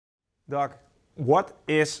Doug, what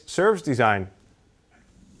is service design?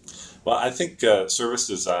 Well, I think service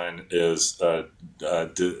design is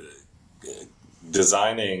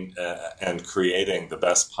designing and creating the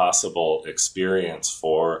best possible experience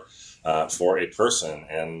for a person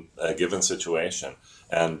in a given situation.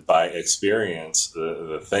 And by experience,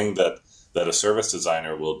 the thing that a service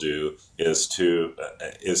designer will do is to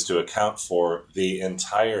account for the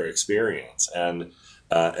entire experience, and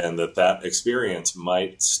that experience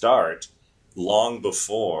might start long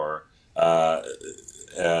before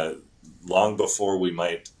we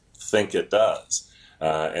might think it does.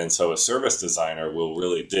 And so a service designer will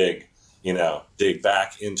really dig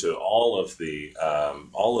back into all of the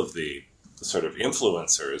sort of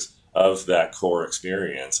influencers of that core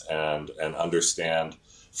experience and understand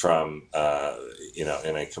from in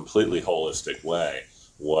a completely holistic way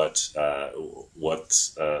what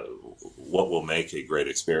will make a great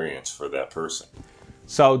experience for that person.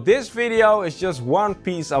 So this video is just one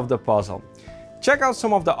piece of the puzzle. Check out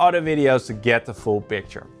some of the other videos to get the full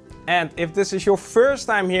picture. And if this is your first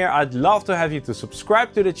time here, I'd love to have you to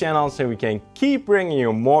subscribe to the channel so we can keep bringing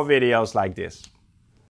you more videos like this.